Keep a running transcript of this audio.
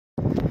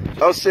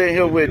I was sitting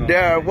here with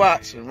Darren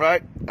Watson,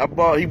 right?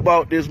 He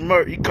bought this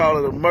Merc. He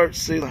called it a Merc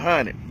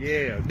 600.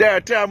 Yeah.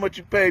 Darren, tell me what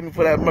you paid me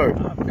for that Merc.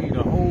 I paid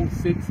a whole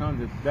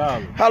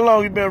 $600. How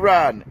long you been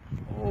riding it?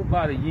 Oh,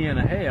 about a year and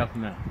a half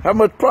now. How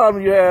much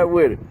problem you had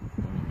with it?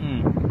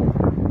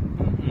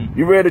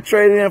 You ready to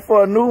trade it in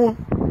for a new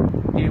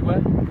one? Yeah,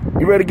 what?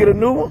 You ready to get a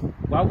new one?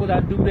 Why would I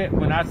do that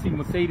when I see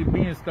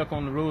Mercedes-Benz stuck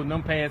on the road and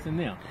I'm passing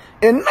them?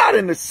 And not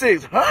in the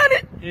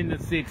 600? In the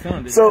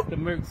 600. So, that's the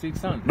Merc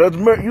 600. That's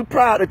Merc, you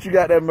proud that you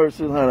got that Merc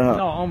 600, huh?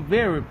 No, I'm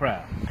very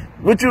proud.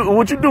 Would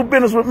you do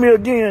business with me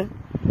again?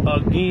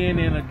 Again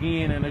and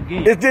again and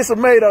again. Is this a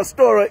made-up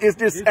story? Is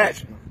this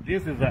actual?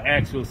 This is an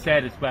actual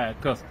satisfied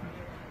customer.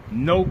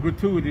 No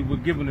gratuity was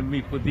given to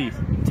me for this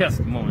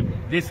testimony.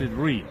 This is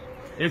real.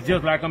 It's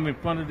just like I'm in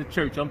front of the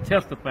church. I'm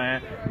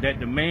testifying that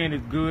the man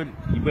is good.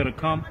 You better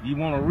come. You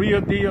want a real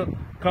deal?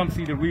 Come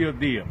see the real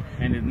deal.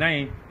 And his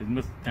name is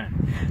Mr.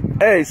 Time.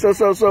 Hey, so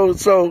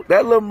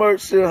that little Merc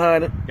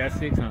 600. That's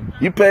 600.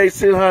 You paid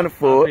 600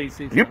 for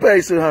it. You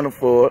paid 600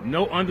 for it.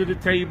 No under the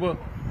table.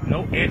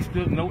 No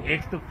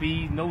extra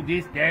fees. No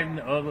this, that, and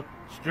the other.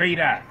 Straight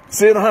out.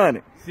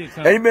 600.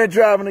 600. And you been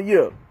driving a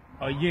year.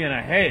 A year and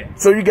a half.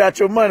 So you got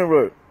your money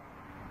worth.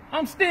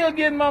 I'm still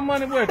getting my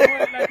money worth. It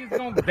ain't like it's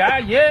gonna die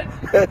yet.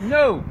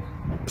 No.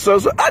 So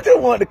I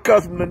just want the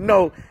customer to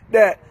know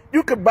that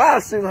you can buy a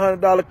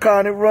 $600 car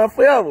and it run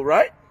forever,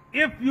 right?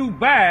 If you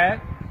buy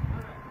it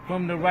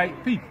from the right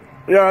people.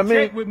 You know what I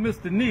mean? Check with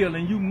Mr. Neal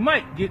and you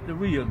might get the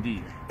real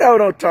deal. That's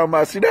what I'm talking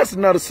about. See, that's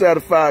another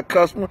satisfied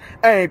customer.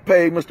 I ain't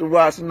paid Mr.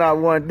 Watson not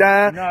one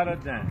dime. Not a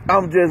dime.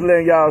 I'm just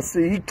letting y'all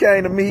see. He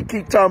came to me, he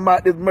keep talking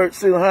about this Merc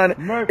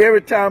 600.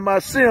 Every time I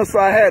see him, so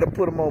I had to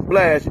put him on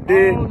blast. You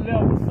did? All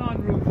level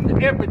sunroof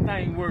and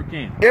everything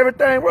working.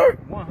 Everything work?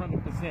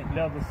 100%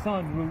 level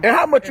sunroof. And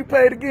how much you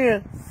paid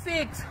again?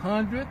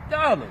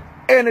 $600.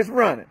 And it's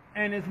running.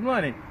 And it's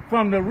running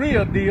from the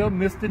real deal,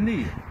 Mr.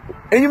 Neal.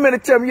 And you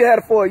meant to tell me you had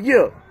it for a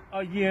year?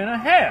 A year and a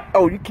half.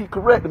 Oh, you keep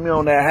correcting me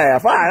on that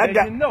half. All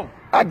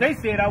right, they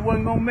said I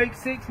wasn't gonna make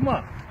 6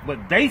 months,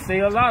 but they say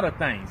a lot of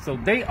things, so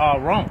they are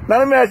wrong. Now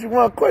let me ask you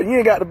one question. You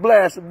ain't got to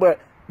blast it, but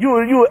you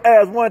were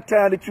asked one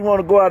time that you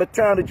want to go out of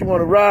town, that you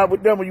want to ride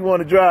with them, or you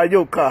want to drive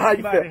your car. How you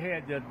feel? Somebody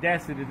had the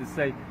audacity to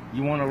say,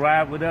 "You want to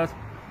ride with us,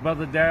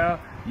 Brother Darryl?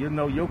 You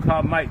know your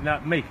car might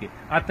not make it."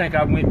 I think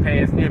I went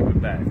past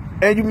everybody.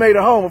 And you made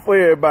it home before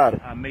everybody.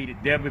 I made it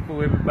there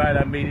before everybody.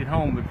 I made it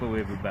home before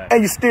everybody.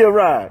 And you still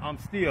ride. I'm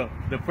still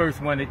the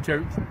first one at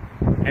church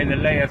and the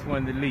last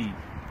one to leave.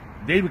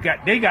 They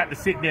got to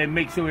sit there and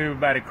make sure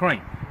everybody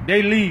crank.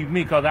 They leave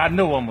me because I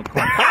know I'm a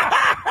crank.